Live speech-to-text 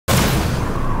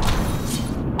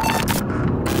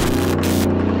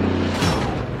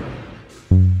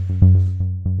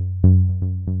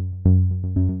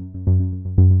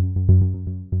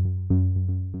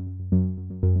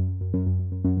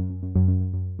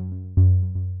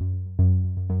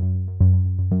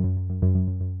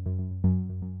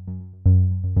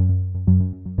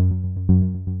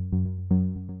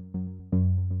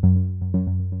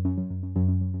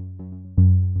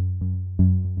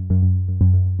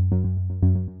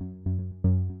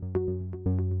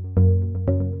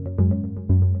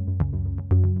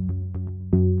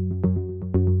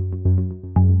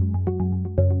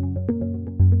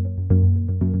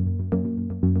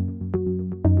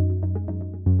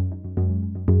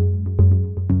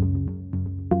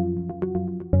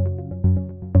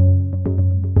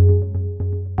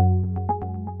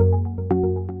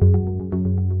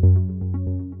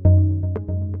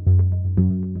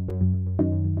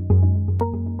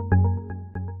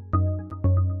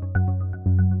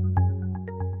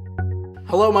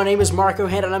Hello, my name is Marco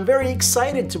Hanna, and I'm very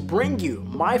excited to bring you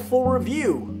my full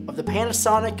review of the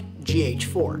Panasonic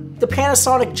GH4. The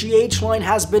Panasonic GH line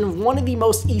has been one of the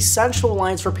most essential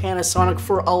lines for Panasonic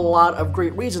for a lot of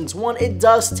great reasons. One, it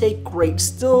does take great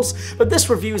stills, but this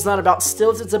review is not about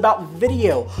stills, it's about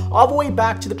video. All the way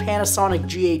back to the Panasonic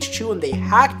GH2 when they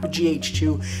hacked the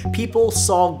GH2, people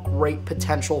saw great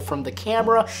potential from the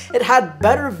camera. It had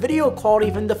better video quality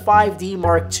than the 5D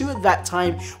Mark II at that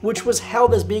time, which was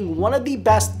held as being one of the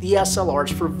best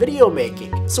DSLRs for video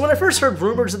making. So when I first heard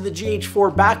rumors of the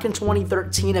GH4 back in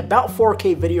 2013 about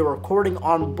 4K video recording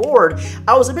on board,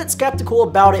 I was a bit skeptical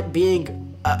about it being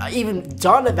even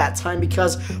done at that time,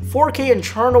 because 4K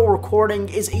internal recording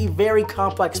is a very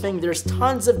complex thing. There's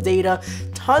tons of data,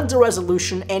 tons of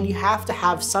resolution, and you have to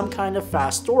have some kind of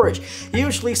fast storage,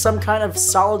 usually some kind of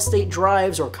solid state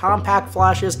drives or compact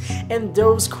flashes, and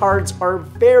those cards are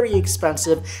very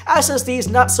expensive. SSDs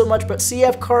not so much, but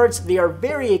CF cards, they are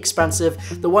very expensive.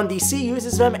 The 1DC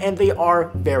uses them, and they are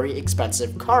very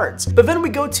expensive cards. But then we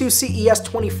go to CES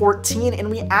 2014 and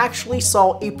we actually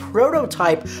saw a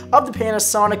prototype of the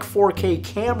Panasonic 4K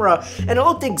camera, and it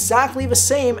looked exactly the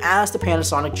same as the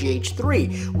Panasonic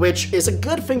GH3, which is a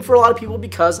good thing for a lot of people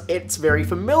because it's very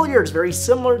familiar. It's very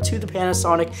similar to the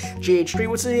Panasonic GH3,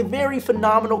 which is a very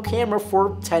phenomenal camera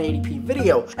for 1080p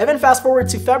video. And then fast forward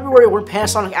to February when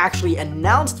Panasonic actually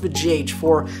announced the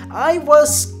GH4, I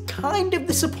was kind of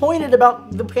disappointed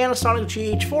about the Panasonic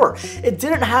GH4. It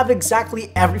didn't have exactly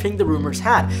everything the rumors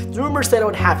had. The rumors said it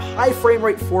would have high frame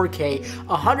rate 4K,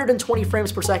 120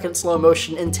 frames per second slow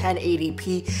motion in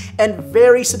 1080p, and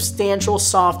very substantial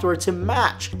software to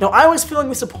match. Now, I was feeling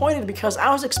disappointed because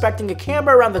I was expecting a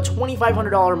camera around the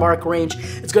 $2,500 mark range.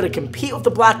 It's going to compete with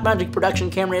the BlackMagic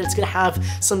production camera, and it's going to have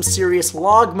some serious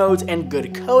log modes and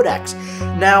good codecs.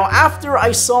 Now, after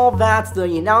I saw that,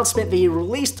 the announcement, they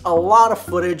released a lot of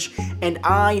footage, and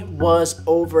I was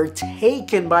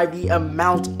overtaken by the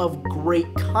amount of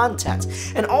great content.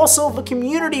 And also, the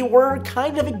community were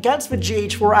kind of against the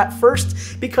GH4 at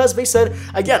first because they said,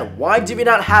 again, why do we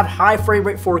not have high frame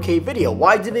rate 4K video?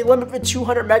 Why do they limit the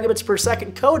 200 megabits per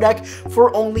second codec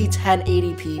for only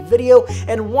 1080p video?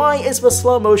 And why is the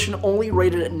slow motion only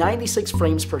rated at 96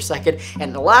 frames per second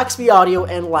and lacks the audio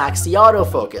and lacks the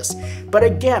autofocus? But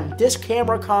again, this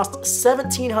camera cost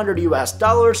 $1,700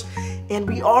 US, and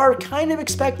we are kind of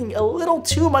expecting a little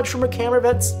too much from a camera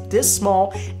that's this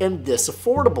small and this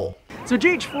affordable. So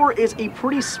GH4 is a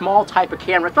pretty small type of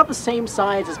camera. It's not the same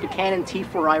size as the Canon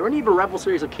T4i or any of the Rebel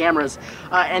series of cameras,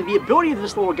 and the ability of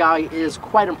this little guy is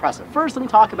quite impressive. First, let me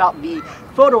talk about the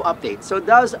photo update. So it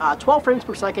does 12 frames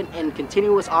per second in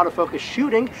continuous autofocus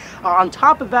shooting. On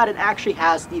top of that, it actually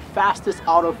has the fastest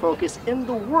autofocus in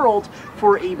the world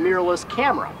for a mirrorless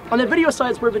camera. On the video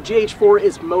side is where the GH4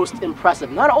 is most impressive.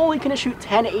 Not only can it shoot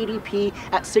 1080p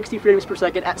at 60 frames per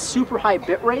second at super high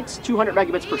bit rates, 200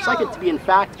 megabits per second to be in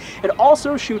fact, it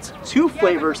also shoots two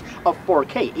flavors of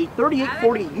 4K, a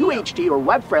 3840 UHD or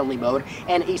web-friendly mode,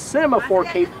 and a Cinema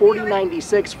 4K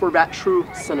 4096 for that true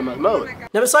cinema mode.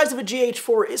 Now, the size of a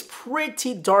GH4 is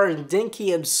pretty darn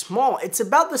dinky and small. It's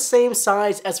about the same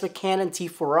size as the Canon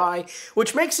T4i,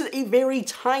 which makes it a very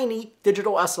tiny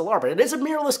digital SLR, but it is a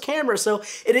mirrorless camera, so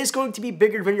it is going to be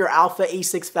bigger than your Alpha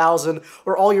A6000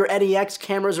 or all your NEX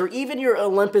cameras or even your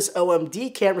Olympus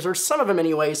OMD cameras, or some of them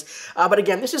anyways. But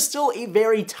again, this is still a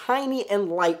very tiny and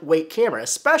lightweight camera,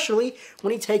 especially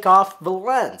when you take off the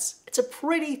lens. It's a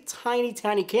pretty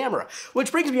tiny camera,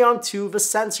 which brings me on to the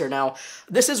sensor. Now,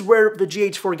 this is where the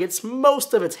GH4 gets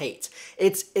most of its hate.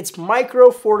 It's micro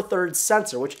 4/3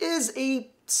 sensor, which is a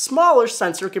smaller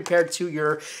sensor compared to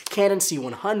your Canon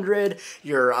C100,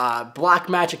 your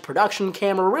BlackMagic production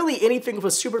camera, really anything with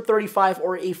a Super 35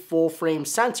 or a full frame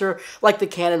sensor like the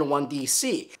Canon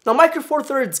 1DC. Now, micro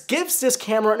 4/3 gives this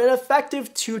camera an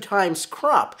effective 2x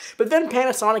crop, but then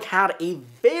Panasonic had a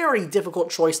very difficult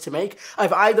choice to make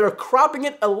of either cropping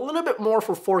it a little bit more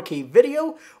for 4K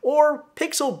video or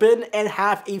pixel bin and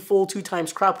have a full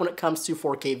 2x crop when it comes to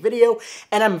 4K video,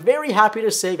 and I'm very happy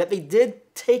to say that they did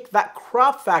take that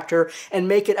crop factor and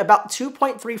make it about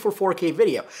 2.3 for 4K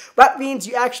video. That means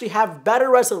you actually have better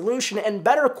resolution and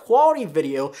better quality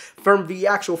video from the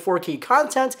actual 4K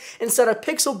content instead of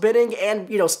pixel binning and,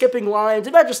 skipping lines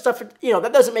and that just stuff,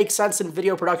 that doesn't make sense in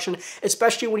video production,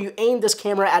 especially when you aim this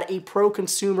camera at a pro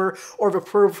consumer or the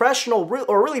professional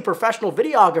or really professional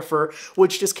videographer,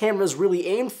 which this camera is really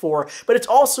aimed for, but it's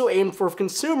also aimed for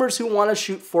consumers who want to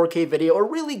shoot 4K video or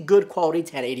really good quality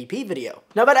 1080p video.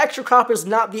 Now, that extra crop is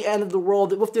not the end of the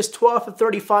world. With this 12 to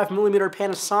 35mm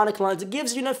Panasonic lens, it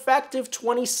gives you an effective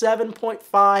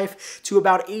 27.5 to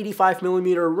about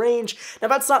 85mm range. Now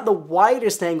that's not the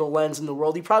widest angle lens in the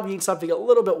world. You probably need something a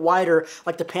little bit wider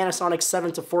like the Panasonic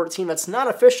 7 to 14 that's not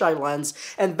a fisheye lens,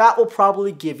 and that will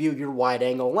probably give you your wide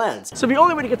angle lens. So the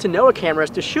only way to get to know a camera is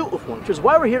to shoot with one, which is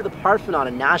why we're here at the Parthenon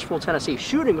in Nashville, Tennessee,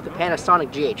 shooting with the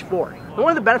Panasonic GH4. And one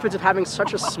of the benefits of having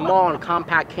such a small and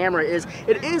compact camera is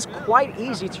it is quite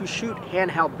easy to shoot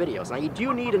handheld videos. Now you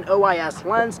do need an OIS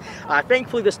lens.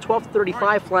 Thankfully this 12 to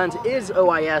 35 lens is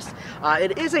OIS.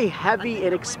 It is a heavy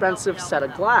and expensive set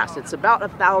of glass. It's about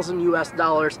 $1,000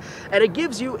 US, and it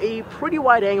gives you a pretty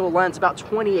wide angle lens, about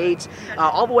 28,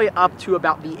 all the way up to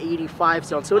about the 85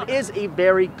 zone. So it is a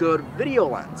very good video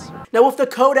lens. Now with the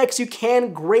codecs, you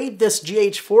can grade this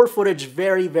GH4 footage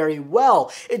very, very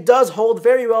well. It does hold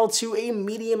very well to a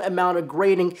medium amount of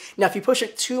grading. Now if you push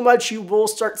it too much, you will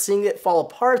start seeing it fall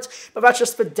apart, but that's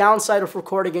just the downside of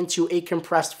recording into a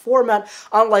compressed format,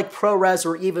 unlike ProRes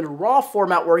or even RAW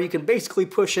format where you can basically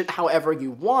push it however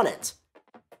you want it.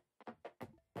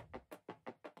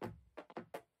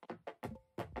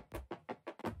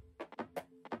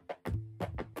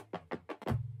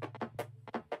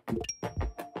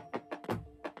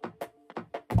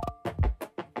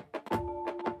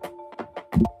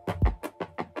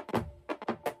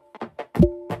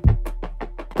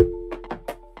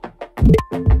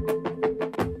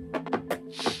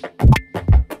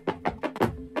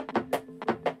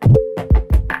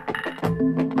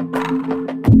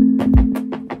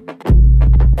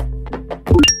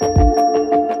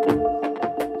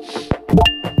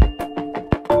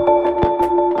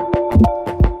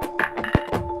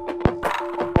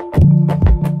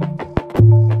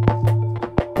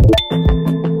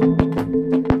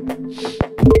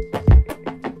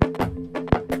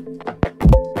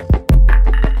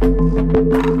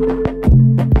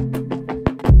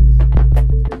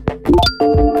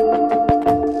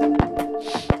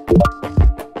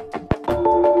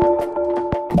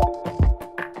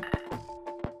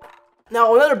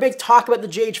 Now, another big talk about the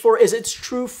GH4 is its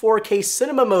true 4K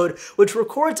cinema mode, which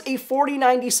records a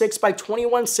 4096 by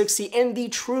 2160 in the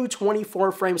true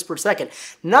 24 frames per second.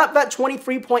 Not that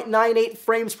 23.98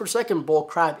 frames per second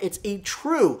bullcrap, it's a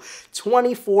true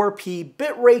 24p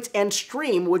bitrate and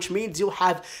stream, which means you'll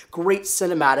have great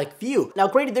cinematic view. Now,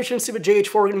 great additions to the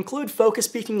GH4 include focus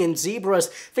peaking and zebras,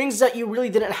 things that you really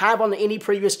didn't have on any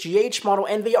previous GH model,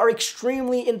 and they are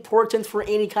extremely important for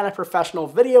any kind of professional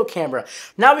video camera.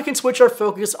 Now we can switch our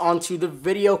focus onto the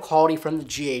video quality from the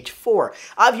GH4.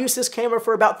 I've used this camera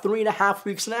for about 3.5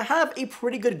 weeks, and I have a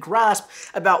pretty good grasp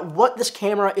about what this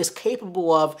camera is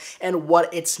capable of and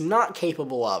what it's not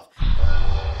capable of.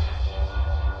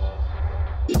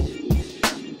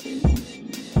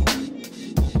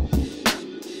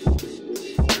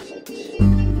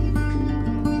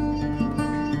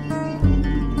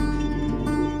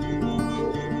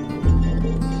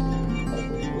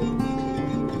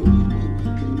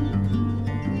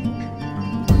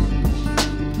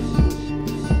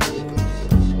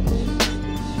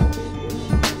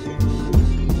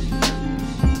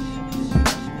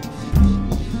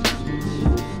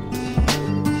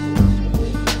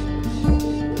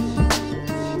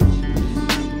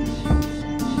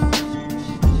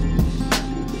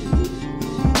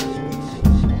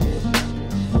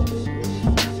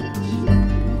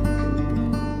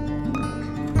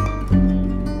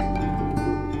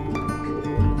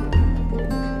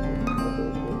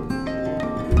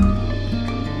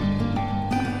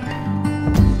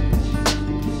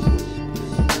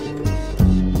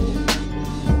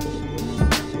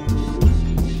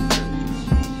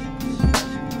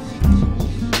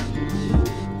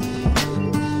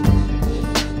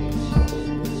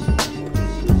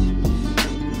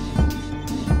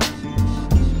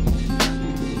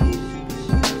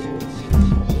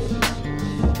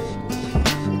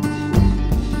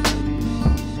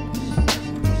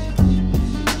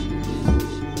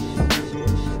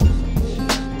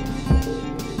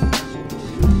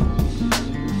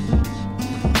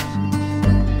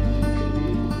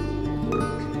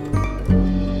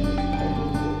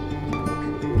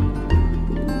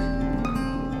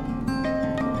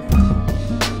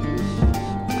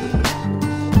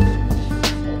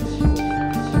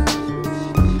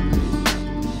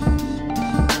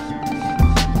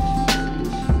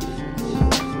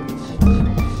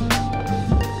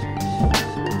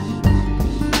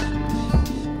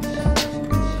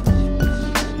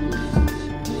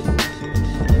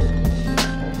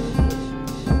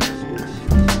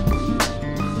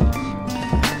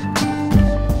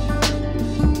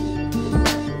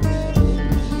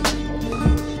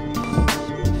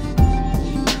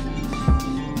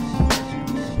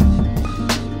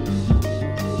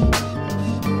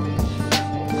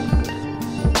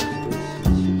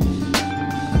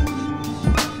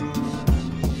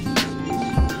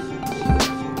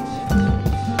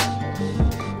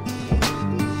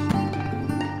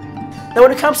 Now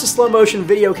when it comes to slow motion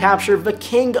video capture, the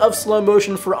king of slow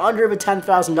motion for under the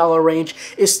 $10,000 range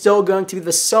is still going to be the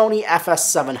Sony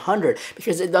FS700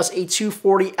 because it does a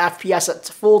 240 FPS at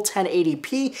full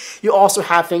 1080p. You also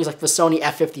have things like the Sony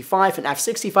F55 and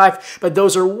F65, but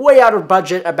those are way out of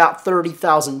budget, about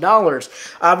 $30,000.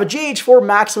 The GH4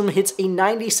 maximum hits a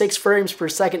 96 frames per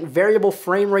second variable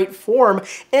frame rate form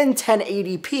in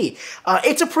 1080p.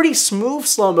 It's a pretty smooth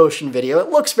slow motion video.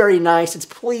 It looks very nice. It's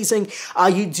pleasing.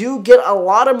 You do get a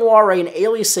lot of moire and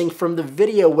aliasing from the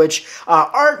video, which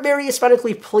aren't very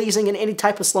aesthetically pleasing in any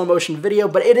type of slow motion video,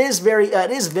 but it is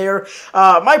there.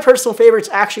 My personal favorite is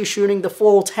actually shooting the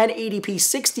full 1080p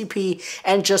 60p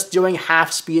and just doing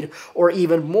half speed or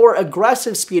even more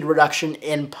aggressive speed reduction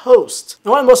in post.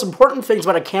 Now, one of the most important things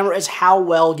about a camera is how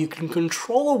well you can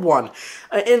control one.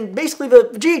 And basically the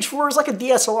GH4 is like a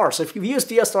DSLR, so if you've used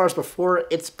DSLRs before,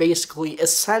 it's basically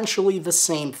essentially the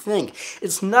same thing.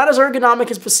 It's not as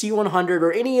ergonomic as the C100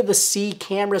 or any of the C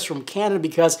cameras from Canon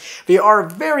because they are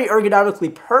very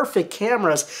ergonomically perfect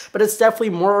cameras, but it's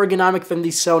definitely more ergonomic than the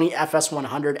Sony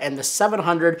FS100 and the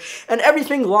 700, and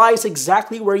everything lies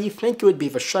exactly where you think it would be.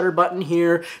 The shutter button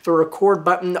here, the record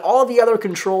button, all the other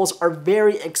controls are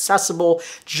very accessible,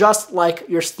 just like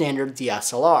your standard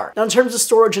DSLR. Now in terms of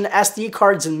storage and SD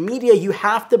cards and media, you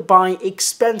have to buy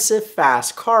expensive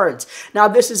fast cards. Now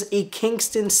this is a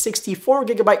Kingston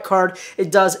 64GB card.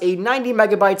 It does a 90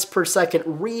 megabytes per second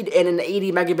read and an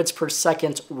 80 megabits per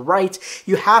second write.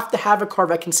 You have to have a card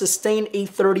that can sustain a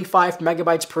 35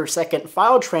 megabytes per second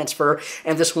file transfer,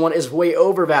 and this one is way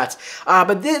over that.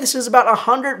 But this is about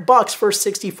 $100 for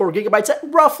 64 gigabytes. That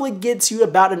roughly gets you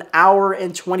about an hour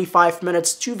and 25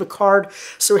 minutes to the card.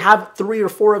 So have 3 or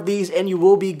 4 of these and you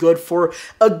will be good for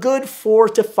a good 4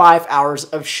 to 5 hours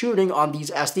of shooting on these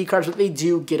SD cards, but they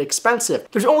do get expensive.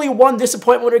 There's only one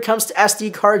disappointment when it comes to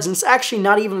SD cards, and it's actually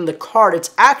not even the card,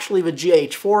 it's actually the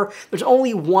GH4. There's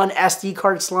only one SD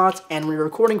card slot, and when you're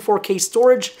recording 4K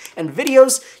storage and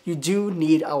videos, you do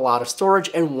need a lot of storage,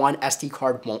 and one SD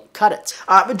card won't cut it.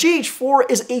 The GH4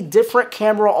 is a different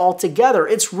camera altogether.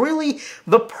 It's really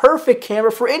the perfect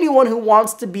camera for anyone who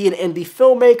wants to be an indie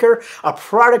filmmaker, a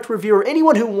product reviewer,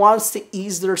 anyone who wants to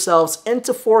ease themselves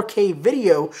into 4K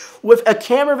video with a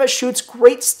camera that shoots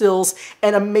great stills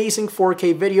and amazing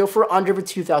 4K video for under the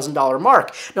 $2,000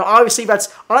 mark. Now obviously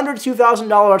that's under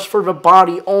 $2,000 for the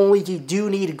body only. You do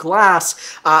need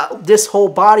glass. This whole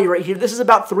body right here, this is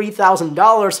about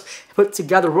 $3,000 put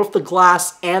together with the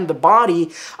glass and the body.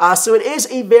 So it is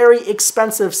a very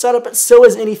expensive setup, but so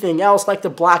is anything else like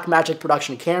the Blackmagic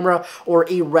production camera or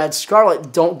a RED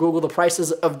Scarlet. Don't Google the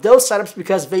prices of those setups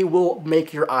because they will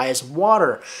make your eyes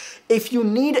water. If you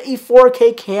need a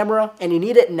 4K camera and you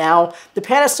need it now, the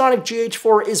Panasonic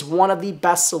GH4 is one of the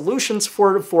best solutions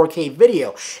for 4K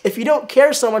video. If you don't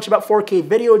care so much about 4K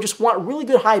video, just want really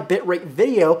good high bitrate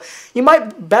video, you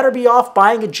might better be off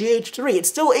buying a GH3. It's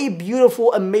still a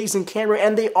beautiful, amazing camera,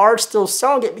 and they are still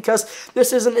selling it because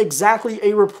this isn't exactly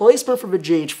a replacement for the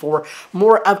GH4,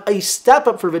 more of a step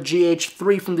up for the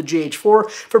GH3 from the GH4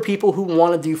 for people who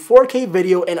want to do 4K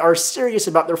video and are serious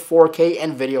about their 4K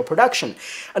and video production.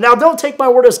 And now, don't take my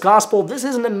word as gospel. This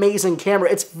is an amazing camera.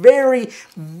 It's very,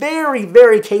 very,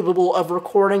 very capable of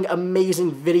recording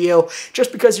amazing video.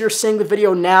 Just because you're seeing the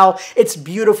video now, it's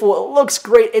beautiful. It looks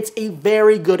great. It's a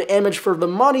very good image for the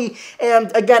money.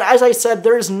 And again, as I said,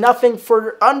 there's nothing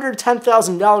for under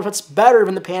 $10,000 that's better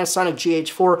than the Panasonic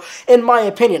GH4, in my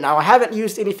opinion. Now, I haven't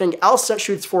used anything else that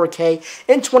shoots 4K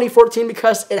in 2014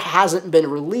 because it hasn't been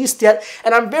released yet.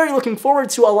 And I'm very looking forward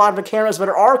to a lot of the cameras that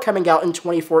are coming out in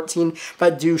 2014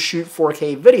 that do shoot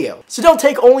 4K video. So don't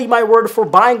take only my word for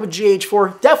buying the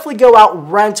GH4. Definitely go out,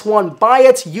 rent one, buy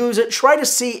it, use it, try to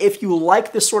see if you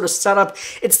like this sort of setup.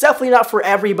 It's definitely not for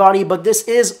everybody, but this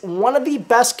is one of the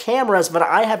best cameras that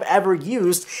I have ever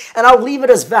used, and I'll leave it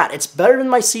as that. It's better than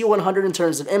my C100 in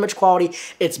terms of image quality.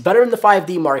 It's better than the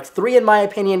 5D Mark III in my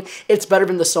opinion. It's better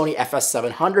than the Sony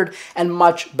FS700, and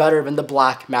much better than the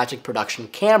Blackmagic production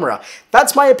camera.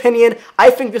 That's my opinion. I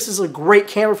think this is a great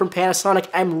camera from Panasonic.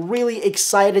 I'm really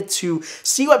excited to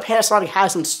see what Panasonic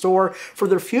has in store for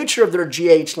the future of their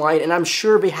GH line, and I'm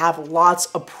sure they have lots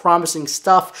of promising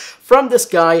stuff from this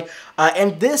guy.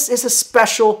 And this is a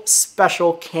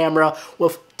special camera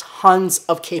with tons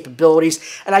of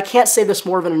capabilities, and I can't say this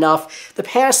more than enough. The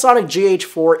Panasonic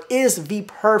GH4 is the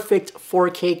perfect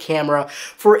 4K camera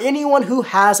for anyone who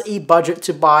has a budget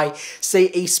to buy, say,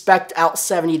 a spec'd out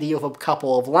 70D with a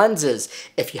couple of lenses.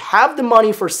 If you have the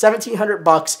money for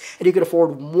 $1,700 and you can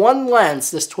afford one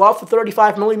lens, this 12 to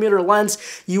 35mm lens,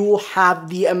 you will have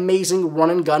the amazing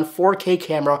run and gun 4K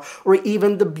camera, or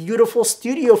even the beautiful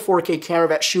studio 4K camera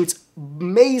that shoots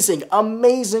amazing,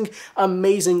 amazing,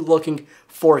 amazing looking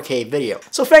 4K video.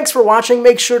 So thanks for watching.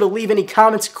 Make sure to leave any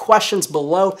comments, questions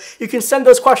below. You can send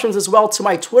those questions as well to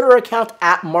my Twitter account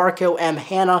at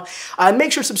MarcoMHanna.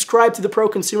 Make sure to subscribe to The Pro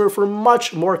Consumer for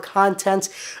much more content.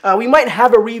 We might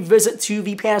have a revisit to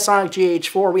the Panasonic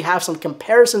GH4. We have some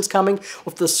comparisons coming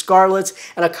with the Scarlet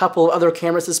and a couple of other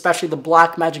cameras, especially the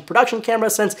BlackMagic production camera,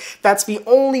 since that's the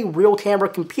only real camera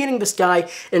competing this guy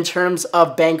in terms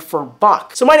of bang for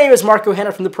buck. So my name is Marco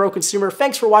Hanna from The Pro Consumer.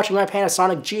 Thanks for watching my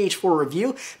Panasonic GH4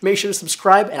 review. Make sure to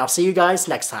subscribe, and I'll see you guys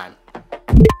next time.